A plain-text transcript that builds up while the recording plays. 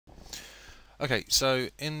Okay, so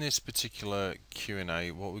in this particular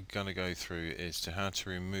Q&A, what we're going to go through is to how to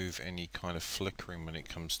remove any kind of flickering when it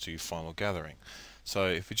comes to final gathering. So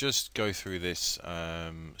if we just go through this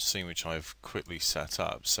scene which I've quickly set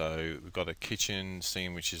up, so we've got a kitchen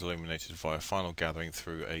scene which is illuminated via final gathering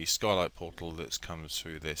through a skylight portal that's comes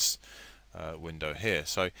through this window here.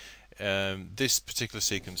 So this particular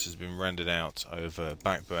sequence has been rendered out over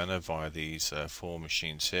Backburner via these four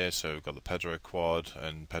machines here. So we've got the Pedro Quad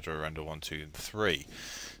and Pedro Render 1, 2 and 3.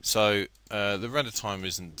 So the render time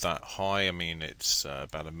isn't that high. I mean, it's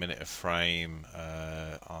about a minute a frame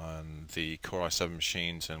on the Core i7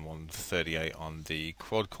 machines and 138 on the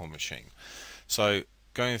quad core machine. So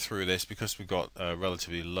going through this, because we've got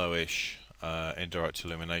relatively lowish indirect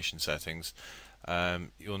illumination settings,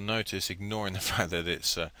 you'll notice, ignoring the fact that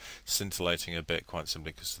it's scintillating a bit, quite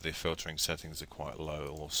simply because the filtering settings are quite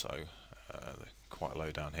low also, quite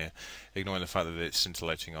low down here, ignoring the fact that it's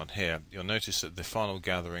scintillating on here, you'll notice that the final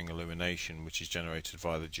gathering illumination, which is generated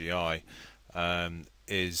via the GI,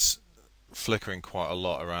 is flickering quite a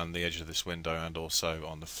lot around the edge of this window and also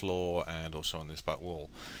on the floor and also on this back wall.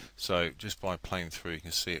 So just by playing through, you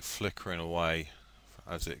can see it flickering away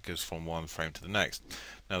as it goes from one frame to the next.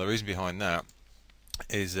 Now the reason behind that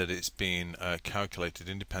is that it's been calculated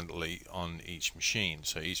independently on each machine,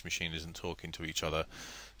 so each machine isn't talking to each other,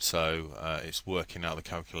 so it's working out the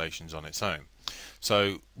calculations on its own.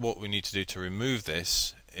 So what we need to do to remove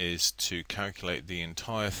this is to calculate the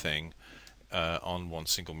entire thing on one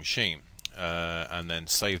single machine, and then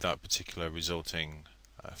save that particular resulting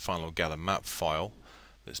final gather map file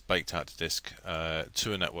that's baked out to disk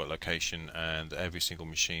to a network location, and every single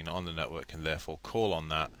machine on the network can therefore call on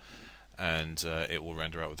that, and it will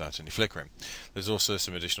render out without any flickering. There's also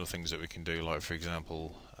some additional things that we can do, like for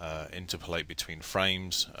example interpolate between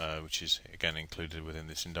frames, which is again included within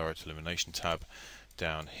this indirect illumination tab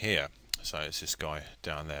down here. So it's this guy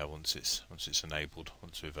down there once it's enabled,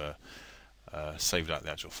 once we've saved out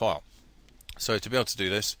the actual file. So to be able to do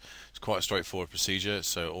this, it's quite a straightforward procedure.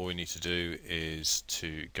 So all we need to do is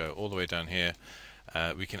to go all the way down here.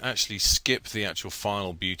 We can actually skip the actual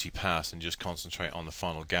final beauty pass and just concentrate on the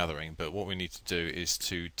final gathering, but what we need to do is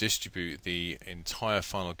to distribute the entire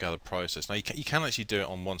final gather process. Now you can actually do it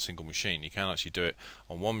on one single machine. You can actually do it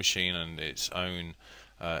on one machine and its own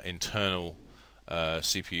internal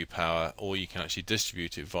CPU power, or you can actually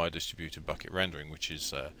distribute it via distributed bucket rendering, which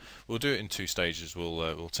is we'll do it in two stages.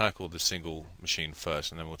 We'll tackle the single machine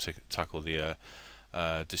first, and then we'll tackle the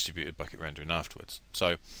distributed bucket rendering afterwards.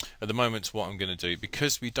 So at the moment what I'm going to do,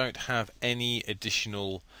 because we don't have any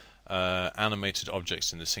additional animated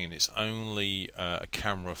objects in the scene, it's only a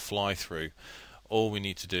camera fly through, all we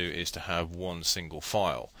need to do is to have one single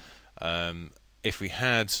file. If we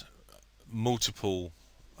had multiple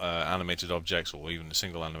animated objects, or even a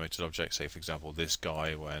single animated object, say for example this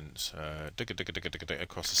guy went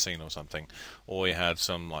across the scene or something, or you had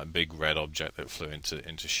some like big red object that flew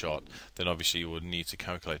into shot, then obviously you would need to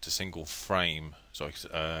calculate a single frame,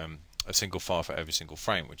 a single file for every single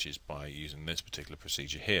frame, which is by using this particular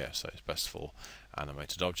procedure here. So it's best for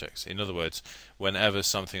animated objects. In other words, whenever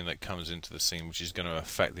something that comes into the scene which is going to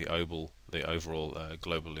affect the overall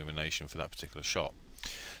global illumination for that particular shot.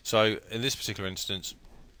 So in this particular instance,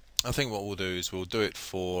 I think what we'll do is we'll do it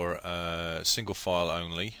for single file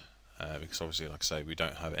only, because obviously, like I say, we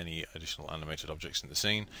don't have any additional animated objects in the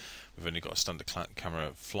scene. We've only got a standard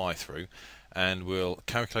camera fly through, and we'll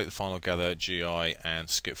calculate the final gather, GI, and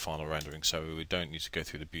skip final rendering, so we don't need to go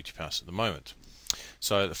through the beauty pass at the moment.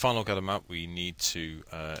 So the final gather map, we need to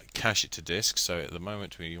cache it to disk. So at the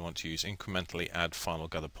moment we want to use incrementally add final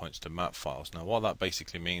gather points to map files. Now what that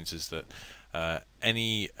basically means is that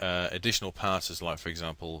any additional passes, like for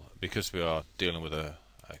example, because we are dealing with a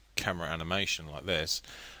camera animation like this,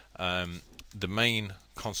 the main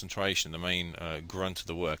concentration, the main grunt of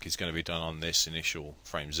the work is going to be done on this initial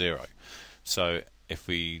frame 0. So if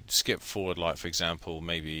we skip forward, like for example,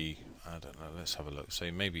 maybe, I don't know, let's have a look,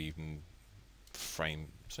 say maybe even frame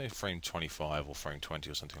 25 or frame 20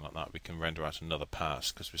 or something like that, we can render out another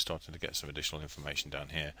pass because we're starting to get some additional information down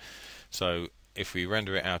here. So if we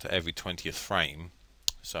render it out at every 20th frame,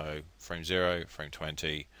 so frame 0, frame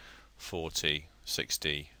 20, 40,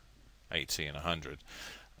 60, 80 and 100,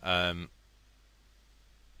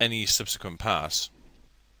 any subsequent pass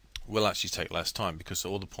will actually take less time because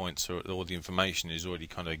all the points or all the information is already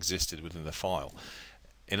kind of existed within the file.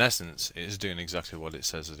 In essence, it is doing exactly what it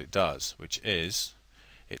says that it does, which is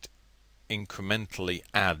it incrementally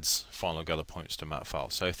adds final gather points to map file.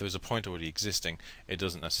 So if there's a point already existing, it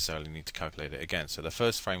doesn't necessarily need to calculate it again. So the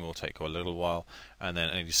first frame will take a little while, and then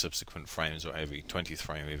any subsequent frames, or every 20th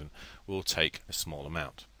frame even, will take a small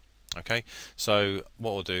amount. Okay, so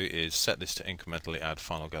what we'll do is set this to incrementally add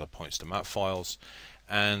final gather points to map files,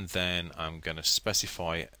 and then I'm going to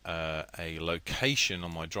specify a location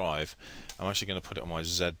on my drive. I'm actually going to put it on my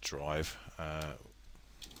Z drive,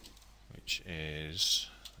 which is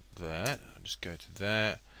there. I'll just go to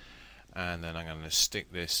there, and then I'm going to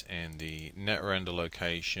stick this in the net render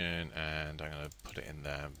location, and I'm going to put it in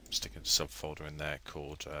there, stick a subfolder in there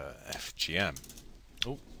called FGM.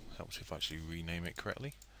 Oh, helps if I actually rename it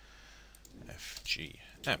correctly.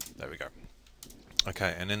 FGM, there we go.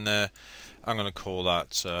 Okay, and in there I'm going to call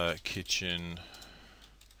that kitchen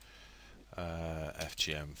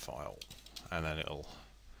FGM file, and then it'll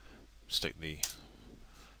stick the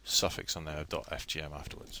suffix on there .fgm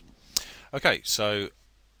afterwards. Okay, so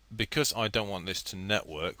because I don't want this to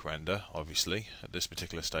network render, obviously, at this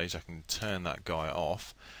particular stage, I can turn that guy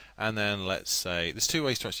off, and then let's say, there's two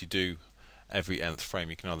ways to actually do every nth frame.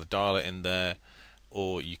 You can either dial it in there,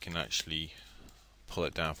 or you can actually pull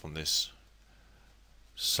it down from this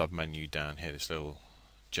sub-menu down here, this little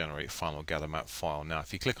generate final gather map file. Now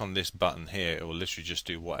if you click on this button here, it will literally just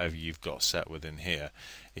do whatever you've got set within here.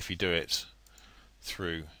 If you do it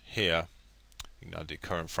through here, you can do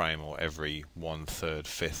current frame or every 1/3,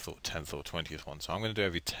 5th or 10th or 20th one. So I'm going to do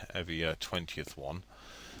every 20th one.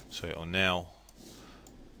 So it will now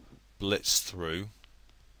blitz through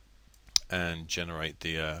and generate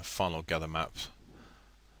the final gather map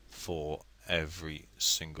for every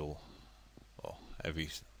single, well, every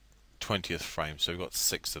 20th frame. So we've got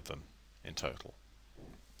 6 of them in total.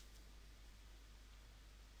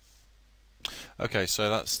 Okay, so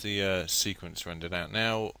that's the sequence rendered out.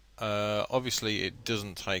 Now obviously it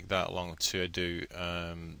doesn't take that long to do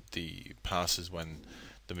the passes when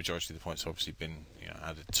the majority of the points have obviously been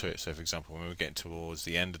added to it. So for example, when we're getting towards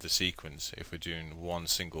the end of the sequence, if we're doing one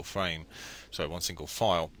single frame, sorry, one single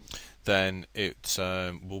file, then it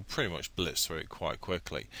will pretty much blitz through it quite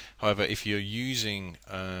quickly. However, if you're using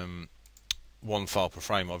one file per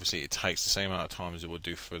frame, obviously it takes the same amount of time as it would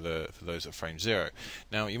do for those at frame 0.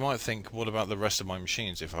 Now you might think, what about the rest of my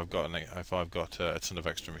machines? If I've got a ton of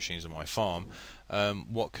extra machines on my farm,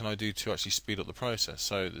 what can I do to actually speed up the process?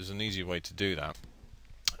 So there's an easy way to do that.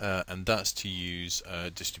 And that's to use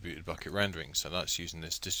distributed bucket rendering. So that's using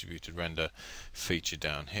this distributed render feature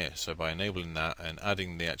down here. So by enabling that and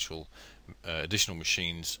adding the actual additional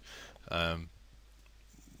machines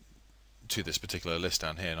to this particular list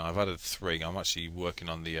down here, and I've added 3. I'm actually working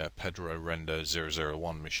on the Pedro Render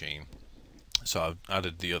 001 machine, so I've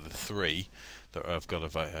added the other 3 that I've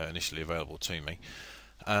got initially available to me.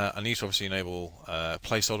 I need to obviously enable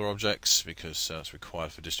placeholder objects because that's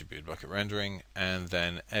required for distributed bucket rendering, and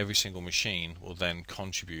then every single machine will then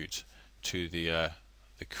contribute to the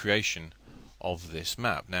creation of this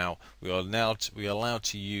map. Now we are allowed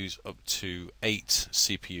to use up to 8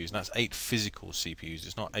 CPUs, and that's 8 physical CPUs.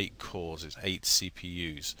 It's not 8 cores, it's 8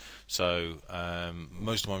 CPUs. So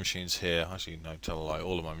most of my machines here, actually no, tell a lie,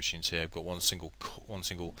 all of my machines here have got one single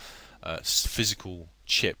physical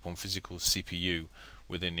chip, one physical CPU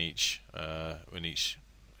within each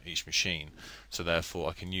machine. So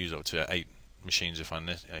therefore I can use up to 8 machines if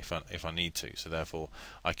I need to. So therefore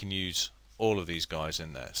I can use all of these guys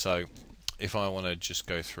in there. So if I want to just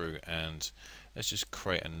go through and let's just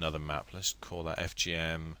create another map, let's call that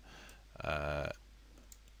FGM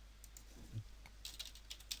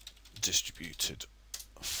distributed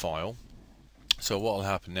file. So what will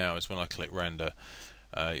happen now is when I click render,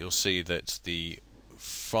 you'll see that the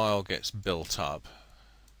file gets built up.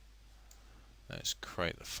 Let's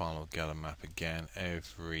create the final gather map again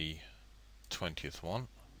every 20th one.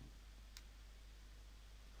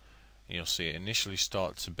 You'll see it initially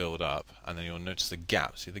start to build up, and then you'll notice the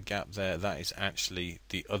gap. See the gap there? That is actually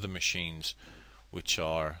the other machines which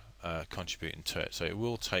are contributing to it. So it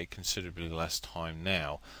will take considerably less time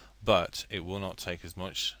now, but it will not take as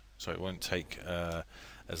much. So it won't take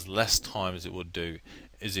as less time as it would do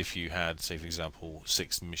as if you had, say for example,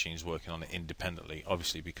 6 machines working on it independently.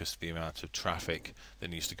 Obviously, because of the amount of traffic that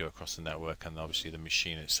needs to go across the network, and obviously the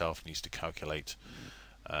machine itself needs to calculate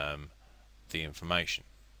the information.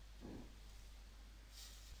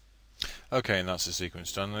 Okay, and that's the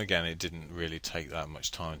sequence done. And again, it didn't really take that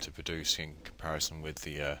much time to produce in comparison with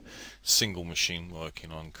the single machine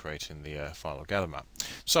working on creating the file gather map.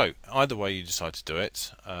 So either way you decide to do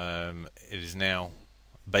it, it is now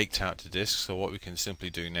baked out to disk. So what we can simply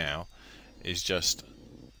do now is just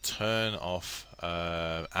turn off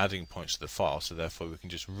adding points to the file. So therefore we can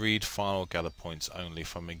just read final gather points only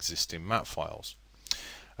from existing map files.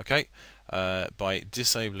 Okay, by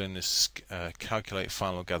disabling this calculate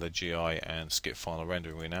final gather GI and skip final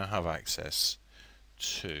rendering, we now have access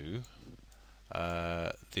to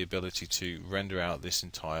the ability to render out this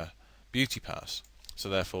entire beauty pass. So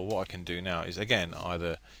therefore what I can do now is again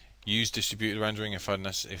either use distributed rendering if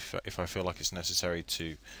I feel like it's necessary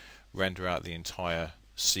to render out the entire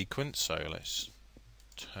sequence. So let's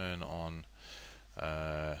turn on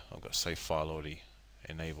I've got save file already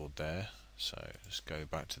enabled there, so let's go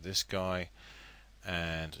back to this guy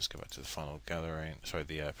and just go back to the final gathering, sorry,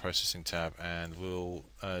 the processing tab, and we'll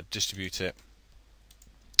distribute it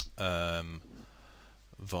via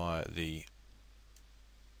the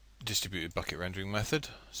distributed bucket rendering method.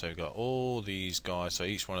 So we've got all these guys, so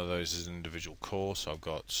each one of those is an individual core. So I've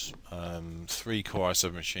got 3 Core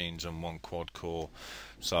i7 machines and 1 quad core,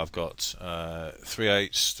 so I've got 3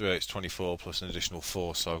 8s 24 plus an additional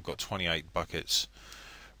 4, so I've got 28 buckets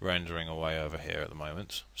rendering away over here at the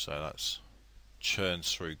moment. So that's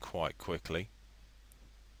churns through quite quickly,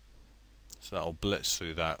 so that'll blitz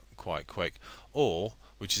through that quite quick. Or,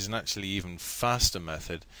 which is an actually even faster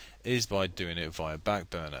method, is by doing it via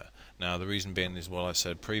Backburner. Now the reason being is what I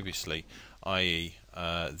said previously, i.e.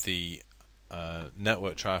 the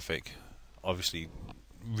network traffic obviously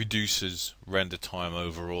reduces render time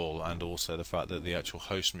overall, and also the fact that the actual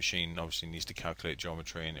host machine obviously needs to calculate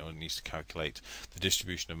geometry and it needs to calculate the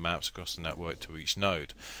distribution of maps across the network to each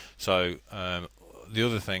node. So the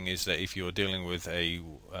other thing is that if you're dealing with a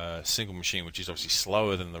single machine which is obviously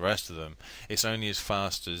slower than the rest of them, it's only as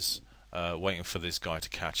fast as waiting for this guy to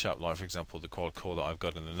catch up. Like for example the quad core that I've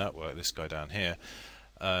got in the network, this guy down here,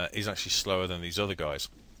 is actually slower than these other guys.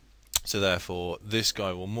 So therefore this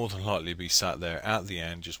guy will more than likely be sat there at the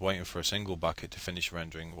end just waiting for a single bucket to finish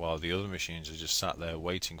rendering, while the other machines are just sat there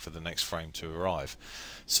waiting for the next frame to arrive.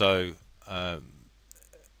 So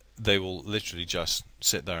they will literally just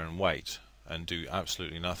sit there and wait and do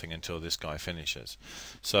absolutely nothing until this guy finishes.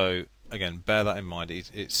 So again, bear that in mind.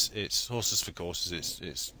 It's horses for courses.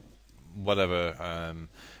 It's whatever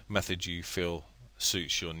method you feel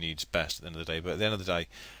suits your needs best at the end of the day. But at the end of the day,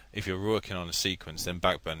 if you're working on a sequence, then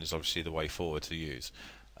Backburner is obviously the way forward to use.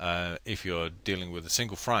 If you're dealing with a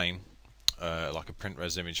single frame, like a print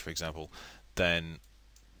res image for example, then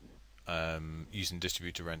using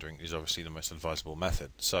distributed rendering is obviously the most advisable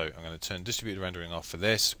method. So I'm going to turn distributed rendering off for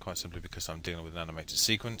this, quite simply because I'm dealing with an animated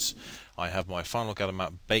sequence. I have my final gather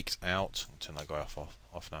map baked out. I'll turn that guy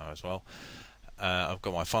off now as well. I've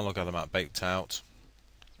got my final gather map baked out.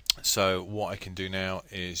 So what I can do now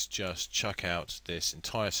is just chuck out this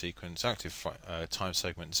entire sequence, active time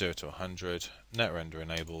segment 0 to 100, net render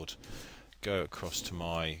enabled, go across to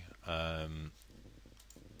my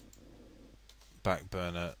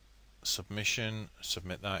Backburner submission,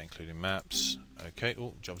 submit that including maps. Okay,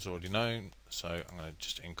 job's already known, so I'm going to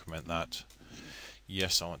just increment that.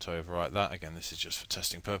 Yes, I want to overwrite that. Again, this is just for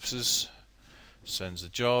testing purposes. Sends the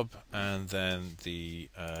job, and then the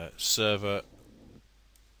server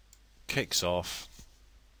kicks off,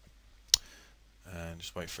 and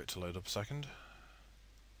just wait for it to load up a second.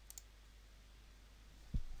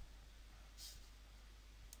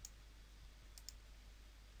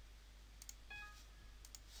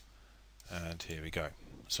 And here we go.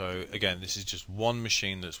 So again, this is just one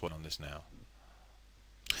machine that's working on this now.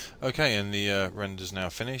 Okay, and the render's now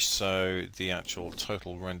finished, so the actual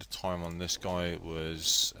total render time on this guy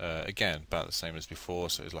was again about the same as before,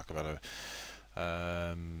 so it's like about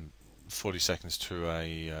a 40 seconds to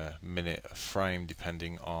a minute a frame,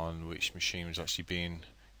 depending on which machine was actually being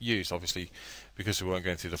used. Obviously, because we weren't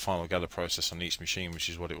going through the final gather process on each machine, which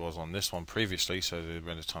is what it was on this one previously, so the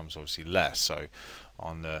render time was obviously less. So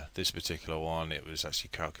on this particular one, it was actually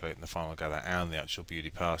calculating the final gather and the actual beauty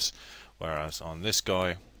pass, whereas on this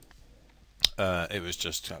guy, it was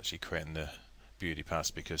just actually creating the beauty pass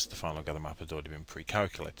because the final gather map had already been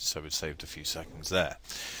pre-calculated, so it saved a few seconds there.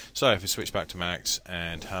 So if we switch back to Max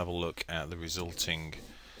and have a look at the resulting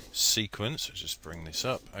sequence, I'll just bring this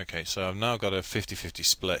up. Okay, so I've now got a 50-50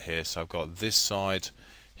 split here. So I've got this side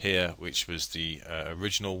here, which was the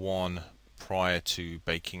original one prior to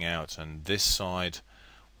baking out, and this side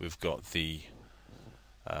we've got the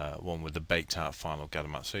one with the baked out final gather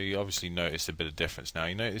map. So you obviously notice a bit of difference now.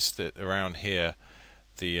 You notice that around here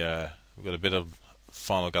we've got a bit of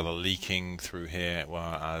final gather leaking through here,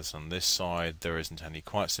 whereas on this side there isn't any,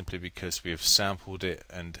 quite simply because we've sampled it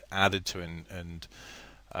and added to it and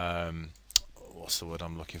what's the word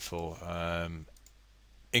I'm looking for?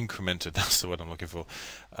 Incremented, that's the word I'm looking for,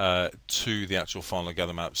 to the actual final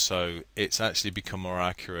gather map. So it's actually become more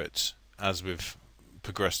accurate as we've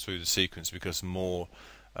progressed through the sequence, because more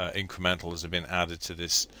incrementals have been added to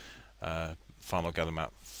this final gather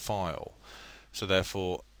map file. So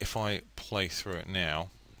therefore, if I play through it now,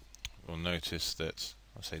 you'll notice that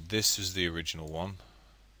I'll say this is the original one.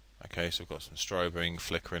 Okay, so we've got some strobing,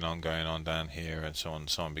 flickering on going on down here, and so on and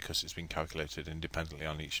so on, because it's been calculated independently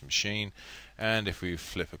on each machine. And if we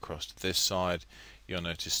flip across to this side, you'll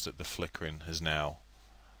notice that the flickering has now,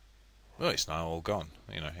 well, it's now all gone.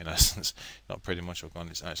 You know, in essence, not pretty much all gone.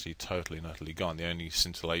 It's actually totally and utterly gone. The only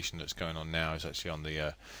scintillation that's going on now is actually on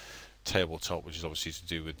the tabletop, which is obviously to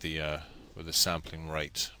do with the sampling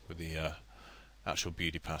rate, with the actual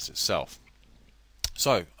beauty pass itself.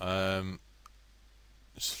 So,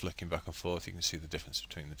 just flicking back and forth, you can see the difference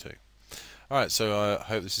between the two. Alright, so I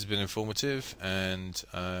hope this has been informative, and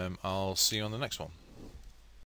I'll see you on the next one.